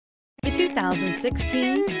the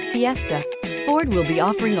 2016 Fiesta. Ford will be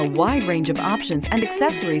offering a wide range of options and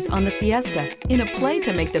accessories on the Fiesta in a play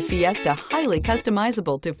to make the Fiesta highly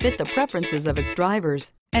customizable to fit the preferences of its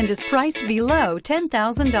drivers, and is priced below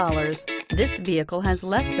 $10,000. This vehicle has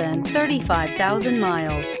less than 35,000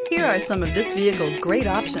 miles. Here are some of this vehicle's great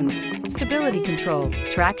options: stability control,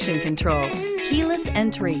 traction control, keyless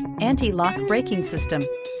entry, anti-lock braking system,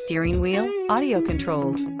 steering wheel audio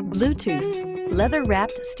controls, Bluetooth,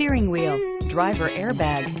 leather-wrapped steering wheel, driver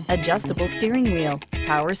airbag, adjustable steering wheel,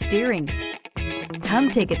 power steering. Come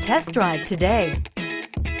take a test drive today.